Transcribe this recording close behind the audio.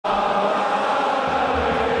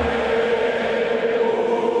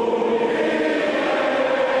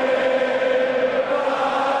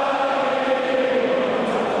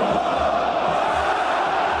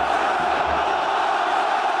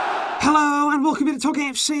and welcome to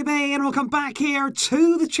TalkFCB and welcome back here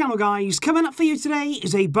to the channel, guys. Coming up for you today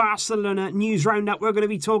is a Barcelona News Round-Up. We're going to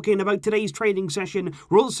be talking about today's training session.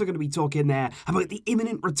 We're also going to be talking there about the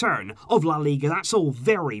imminent return of La Liga. That's all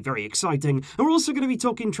very, very exciting. And we're also going to be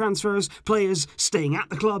talking transfers, players staying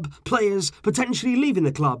at the club, players potentially leaving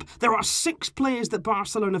the club. There are 6 players that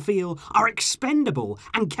Barcelona feel are expendable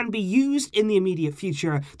and can be used in the immediate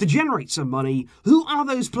future to generate some money. Who are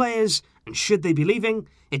those players and should they be leaving?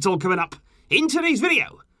 It's all coming up in today's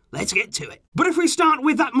video. Let's get to it. But if we start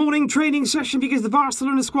with that morning training session, because the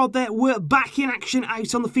Barcelona squad there were back in action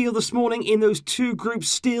out on the field this morning in those 2 groups.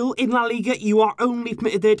 Still in La Liga, you are only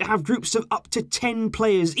permitted there to have groups of up to 10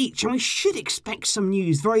 players each. And we should expect some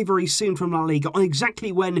news very, very soon from La Liga on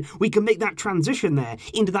exactly when we can make that transition there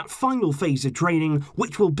into that final phase of training,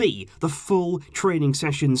 which will be the full training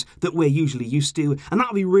sessions that we're usually used to. And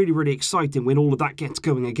that'll be really, really exciting when all of that gets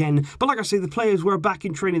going again. But like I say, the players were back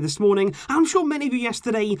in training this morning. And I'm sure many of you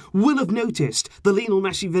yesterday will have noticed the Lionel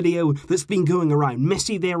Messi video that's been going around.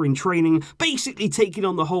 Messi there in training, basically taking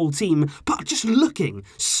on the whole team, but just looking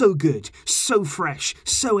so good, so fresh,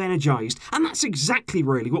 so energised. And that's exactly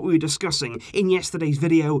really what we were discussing in yesterday's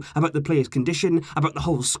video about the player's condition, about the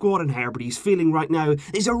whole squad and how everybody's feeling right now.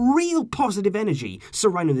 There's a real positive energy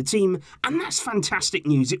surrounding the team, and that's fantastic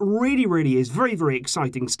news. It really, really is very, very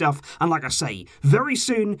exciting stuff. And like I say, very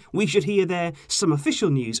soon we should hear there some official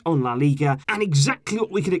news on La Liga and exactly what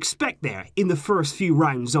we can expect there in the first few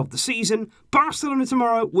rounds of the season. Barcelona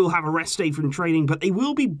tomorrow will have a rest day from training, but they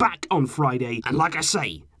will be back on Friday. And like I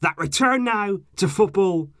say, that return now to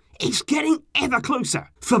football is getting ever closer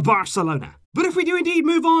for Barcelona. But if we do indeed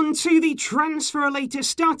move on to the transfer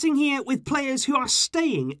latest, starting here with players who are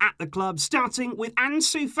staying at the club, starting with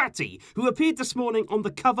Ansu Fati, who appeared this morning on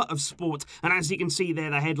the cover of Sport. And as you can see there,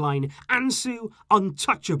 the headline, Ansu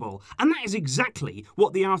Untouchable. And that is exactly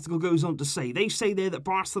what the article goes on to say. They say there that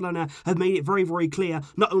Barcelona have made it very, very clear,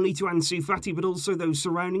 not only to Ansu Fati, but also those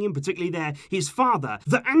surrounding him, particularly there, his father,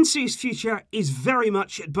 that Ansu's future is very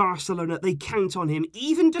much at Barcelona. They count on him,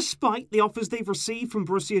 even despite the offers they've received from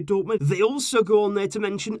Borussia Dortmund. They also go on there to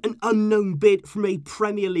mention an unknown bid from a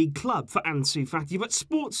Premier League club for Ansu Fati, but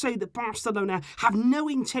Sports say that Barcelona have no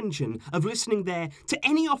intention of listening there to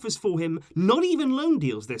any offers for him, not even loan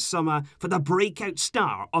deals this summer, for the breakout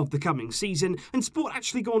star of the coming season. And Sport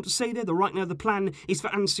actually go on to say there that right now the plan is for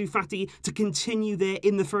Ansu Fati to continue there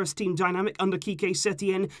in the first team dynamic under Quique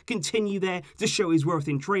Setien, continue there to show his worth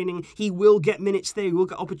in training. He will get minutes there, he will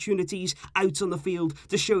get opportunities out on the field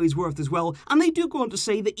to show his worth as well. And they do go on to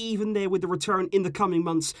say that even there with the return in the coming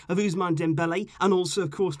months of Ousmane Dembele and also,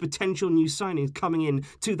 of course, potential new signings coming in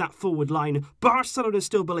to that forward line, Barcelona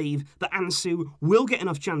still believe that Ansu will get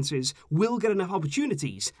enough chances, will get enough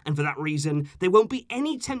opportunities, and for that reason, there won't be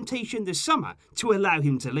any temptation this summer to allow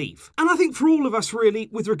him to leave. And I think for all of us, really,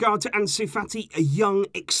 with regard to Ansu Fati, a young,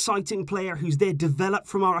 exciting player who's there developed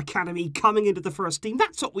from our academy, coming into the first team,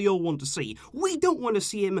 that's what we all want to see. We don't want to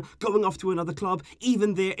see him going off to another club,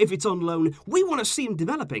 even there if it's on loan. We want to see him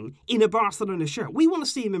developing in a Barcelona shirt. We want to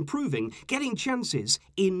see him improving, getting chances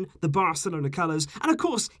in the Barcelona colours. And of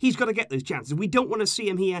course, he's got to get those chances. We don't want to see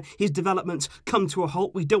him here, his development come to a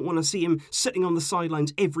halt. We don't want to see him sitting on the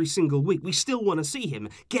sidelines every single week. We still want to see him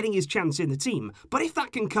getting his chance in the team. But if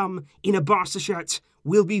that can come in a Barca shirt,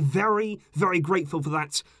 we'll be very, very grateful for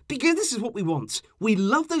that, because this is what we want. We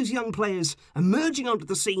love those young players emerging onto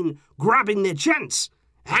the scene, grabbing their chance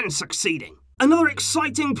and succeeding. Another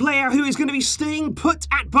exciting player who is going to be staying put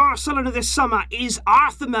at Barcelona this summer is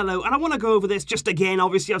Arthur Melo. And I want to go over this just again.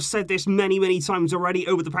 Obviously, I've said this many, many times already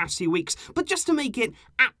over the past few weeks. But just to make it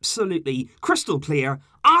absolutely crystal clear,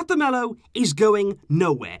 Arthur Melo is going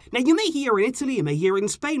nowhere. Now, you may hear in Italy, you may hear in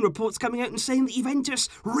Spain reports coming out and saying that Juventus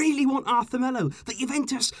really want Arthur Melo, that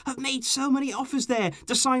Juventus have made so many offers there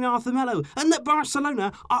to sign Arthur Melo, and that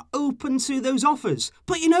Barcelona are open to those offers.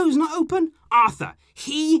 But you know who's not open? Arthur.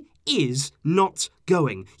 He is not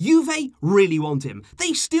going. Juve really want him.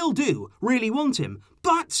 They still do really want him.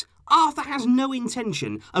 But Arthur has no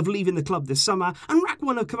intention of leaving the club this summer, and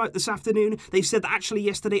RAC1 have come out this afternoon. They've said that actually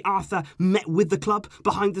yesterday Arthur met with the club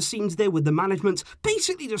behind the scenes there with the management,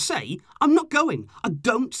 basically to say, I'm not going. I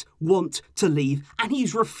don't want to leave, and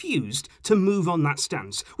he's refused to move on that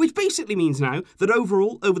stance, which basically means now that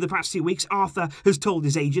overall, over the past few weeks, Arthur has told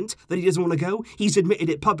his agent that he doesn't want to go. He's admitted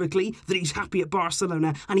it publicly that he's happy at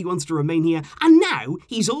Barcelona and he wants to remain here, and now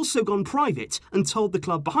he's also gone private and told the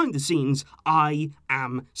club behind the scenes, I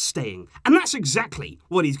am staying. And that's exactly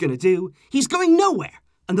what he's going to do. He's going nowhere,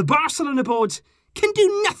 and the Barcelona board can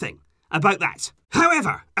do nothing about that.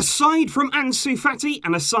 However, aside from Ansu Fati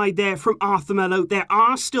and aside there from Melo, there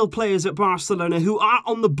are still players at Barcelona who are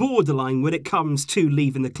on the borderline when it comes to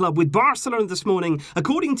leaving the club, with Barcelona this morning,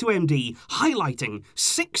 according to MD, highlighting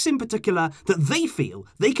 6 in particular that they feel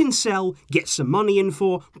they can sell, get some money in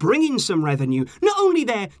for, bring in some revenue, not only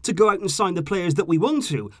there to go out and sign the players that we want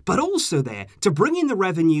to, but also there to bring in the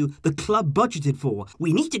revenue the club budgeted for.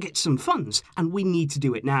 We need to get some funds, and we need to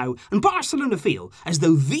do it now. And Barcelona feel as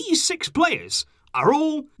though these 6 players are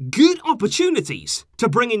all good opportunities to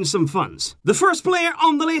bring in some funds. The first player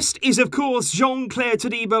on the list is, of course, Jean-Claire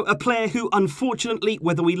Todibo, a player who, unfortunately,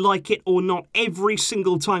 whether we like it or not, every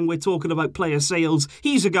single time we're talking about player sales,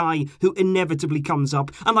 he's a guy who inevitably comes up.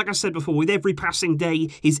 And like I said before, with every passing day,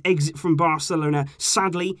 his exit from Barcelona,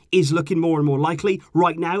 sadly, is looking more and more likely.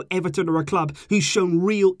 Right now, Everton are a club who's shown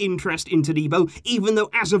real interest in Todibo, even though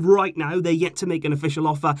as of right now, they're yet to make an official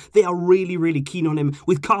offer. They are really, really keen on him,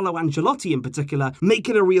 with Carlo Ancelotti in particular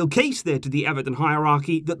making a real case there to the Everton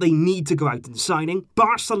hierarchy that they need to go out and signing.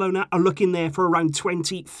 Barcelona are looking there for around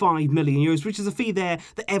 25 million euros, which is a fee there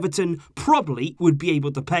that Everton probably would be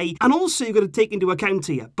able to pay. And also you've got to take into account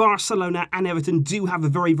here, Barcelona and Everton do have a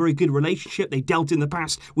very, very good relationship. They dealt in the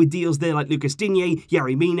past with deals there like Lucas Digne,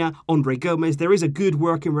 Yerry Mina, Andre Gomez. There is a good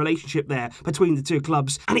working relationship there between the two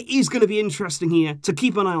clubs. And it is going to be interesting here to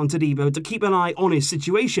keep an eye on Todibo, to keep an eye on his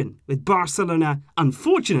situation, with Barcelona,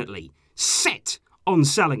 unfortunately, set on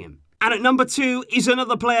selling him. And at number 2 is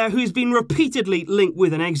another player who's been repeatedly linked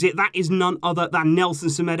with an exit. That is none other than Nelson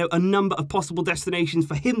Semedo. A number of possible destinations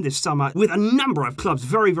for him this summer, with a number of clubs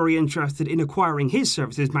very, very interested in acquiring his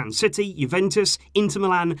services. Man City, Juventus, Inter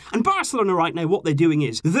Milan, and Barcelona right now, what they're doing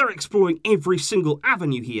is they're exploring every single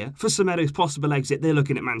avenue here for Semedo's possible exit. They're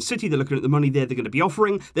looking at Man City, they're looking at the money they're going to be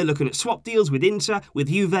offering, they're looking at swap deals with Inter, with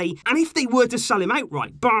Juve, and if they were to sell him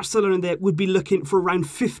outright, Barcelona there would be looking for around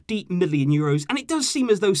 50 million euros. And it does seem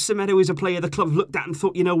as though Semedo is a player the club looked at and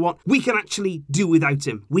thought, you know what, we can actually do without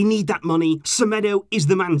him. We need that money. Semedo is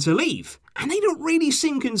the man to leave. And they don't really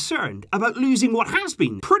seem concerned about losing what has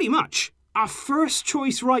been pretty much our first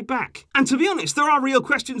choice right back. And to be honest, there are real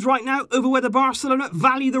questions right now over whether Barcelona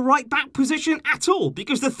value the right back position at all,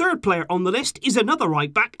 because the third player on the list is another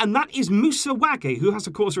right back, and that is Moussa Wagué, who has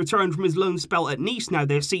of course returned from his loan spell at Nice. Now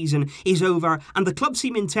their season is over, and the club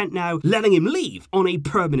seem intent now letting him leave on a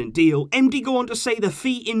permanent deal. MD go on to say the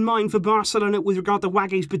fee in mind for Barcelona with regard to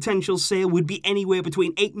Wagué's potential sale would be anywhere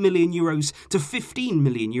between 8 million euros to 15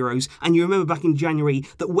 million euros. And you remember back in January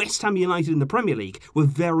that West Ham United in the Premier League were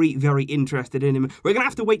very, very interested in him. We're going to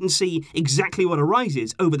have to wait and see exactly what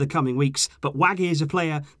arises over the coming weeks, but Wagué is a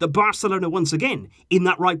player that Barcelona, once again, in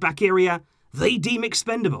that right-back area, they deem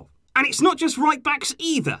expendable. And it's not just right-backs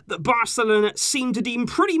either that Barcelona seem to deem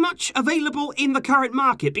pretty much available in the current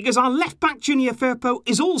market, because our left-back Junior Firpo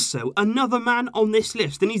is also another man on this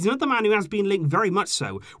list, and he's another man who has been linked very much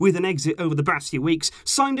so with an exit over the past few weeks.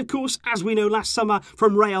 Signed, of course, as we know, last summer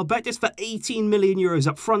from Real Betis for 18 million euros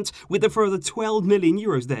up front, with a further 12 million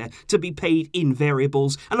euros there to be paid in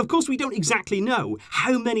variables. And of course, we don't exactly know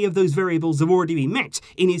how many of those variables have already been met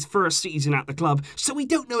in his first season at the club, so we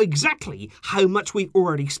don't know exactly how much we've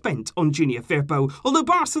already spent on Junior Firpo, although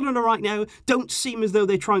Barcelona right now don't seem as though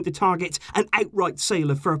they're trying to target an outright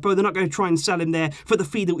sale of Firpo. They're not going to try and sell him there for the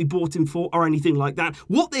fee that we bought him for or anything like that.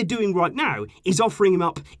 What they're doing right now is offering him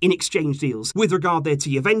up in exchange deals. With regard there to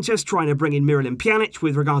Juventus, trying to bring in Miralem Pjanic,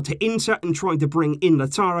 with regard to Inter and trying to bring in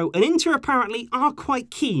Lautaro, and Inter apparently are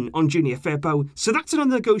quite keen on Junior Firpo, so that's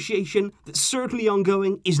another negotiation that's certainly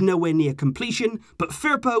ongoing, is nowhere near completion, but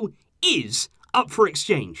Firpo is up for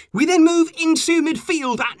exchange. We then move into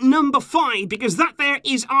midfield at number 5, because that there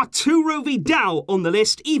is Arturo Vidal on the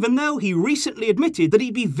list, even though he recently admitted that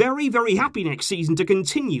he'd be very, very happy next season to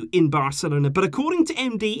continue in Barcelona. But according to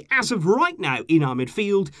MD, as of right now in our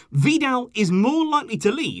midfield, Vidal is more likely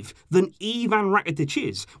to leave than Ivan Rakitic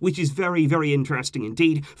is, which is very, very interesting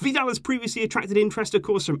indeed. Vidal has previously attracted interest, of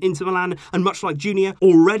course, from Inter Milan, and much like Junior,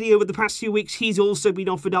 already over the past few weeks, he's also been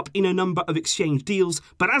offered up in a number of exchange deals.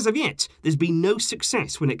 But as of yet, there's been no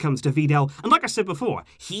success when it comes to Vidal, and like I said before,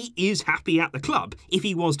 he is happy at the club if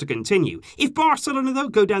he was to continue. If Barcelona, though,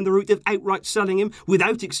 go down the route of outright selling him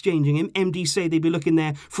without exchanging him, MD say they'd be looking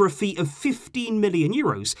there for a fee of 15 million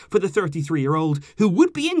euros for the 33-year-old, who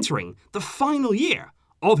would be entering the final year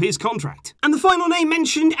of his contract. And the final name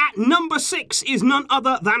mentioned at number 6 is none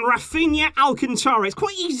other than Rafinha Alcantara. It's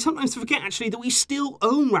quite easy sometimes to forget, actually, that we still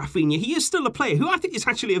own Rafinha. He is still a player who I think is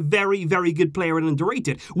actually a very, very good player and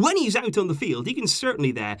underrated. When he's out on the field, he can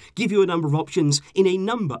certainly there give you a number of options in a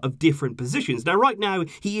number of different positions. Now, right now,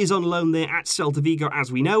 he is on loan there at Celta Vigo,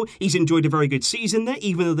 as we know. He's enjoyed a very good season there,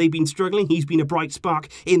 even though they've been struggling. He's been a bright spark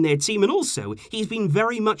in their team, and also, he's been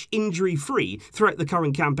very much injury-free throughout the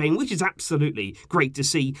current campaign, which is absolutely great to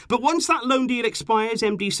see. But once that loan deal expires,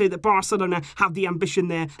 MD say that Barcelona have the ambition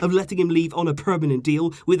there of letting him leave on a permanent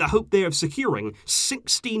deal, with the hope there of securing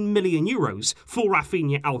 16 million euros for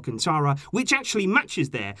Rafinha Alcantara, which actually matches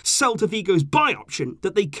their Celta Vigo's buy option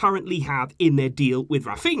that they currently have in their deal with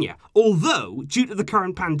Rafinha. Although, due to the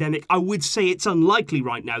current pandemic, I would say it's unlikely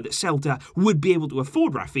right now that Celta would be able to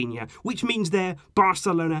afford Rafinha, which means there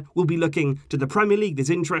Barcelona will be looking to the Premier League. There's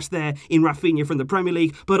interest there in Rafinha from the Premier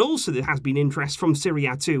League, but also there has been interest from Serie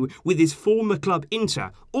A too, with his former club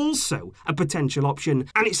Inter also a potential option,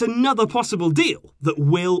 and it's another possible deal that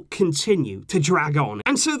will continue to drag on.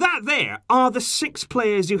 And so that there are the 6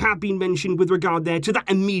 players who have been mentioned with regard there to that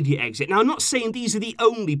immediate exit. Now, I'm not saying these are the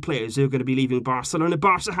only players who are going to be leaving Barcelona.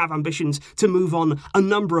 Barca have ambitions to move on a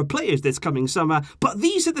number of players this coming summer, but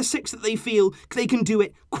these are the 6 that they feel they can do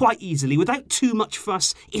it quite easily without too much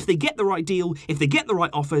fuss. If they get the right deal, if they get the right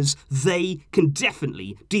offers, they can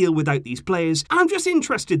definitely deal without these players. And I'm just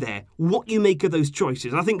interested there what you make of those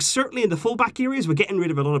choices. I think certainly in the fullback areas we're getting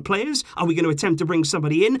rid of a lot of players. Are we going to attempt to bring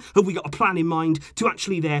somebody in? Have we got a plan in mind to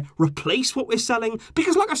actually there replace what we're selling?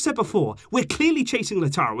 Because like I've said before, we're clearly chasing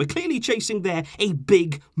Lautaro. We're clearly chasing there a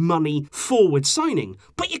big money forward signing.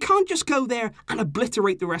 But you can't just go there and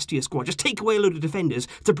obliterate the rest of your squad. Just take away a load of defenders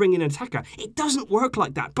to bring in an attacker. It doesn't work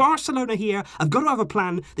like that. Barcelona here have got to have a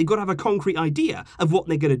plan. They've got to have a concrete idea of what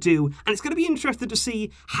they're going to do. And it's going to be interesting to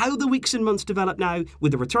see how the weeks and months develop now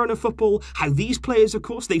with the return of football, how these players, of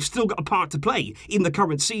course, they've still got a part to play in the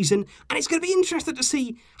current season. And it's going to be interesting to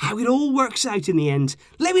see how it all works out in the end.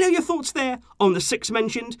 Let me know your thoughts there on the 6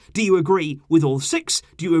 mentioned. Do you agree with all 6?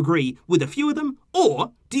 Do you agree with a few of them?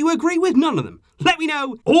 Or do you agree with none of them? Let me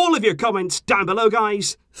know all of your comments down below,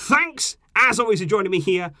 guys. Thanks, as always, for joining me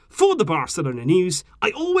here for the Barcelona News.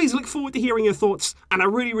 I always look forward to hearing your thoughts, and I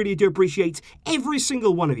really, really do appreciate every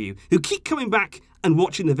single one of you who keep coming back and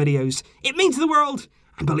watching the videos. It means the world,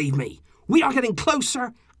 and believe me, we are getting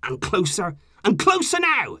closer and closer and closer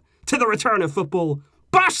now to the return of football.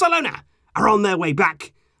 Barcelona are on their way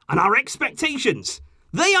back, and our expectations,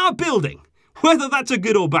 they are building, whether that's a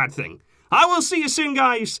good or bad thing. I will see you soon,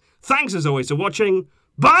 guys. Thanks as always for watching,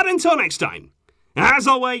 but until next time, as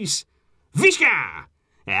always, Visca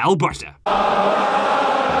el Barça.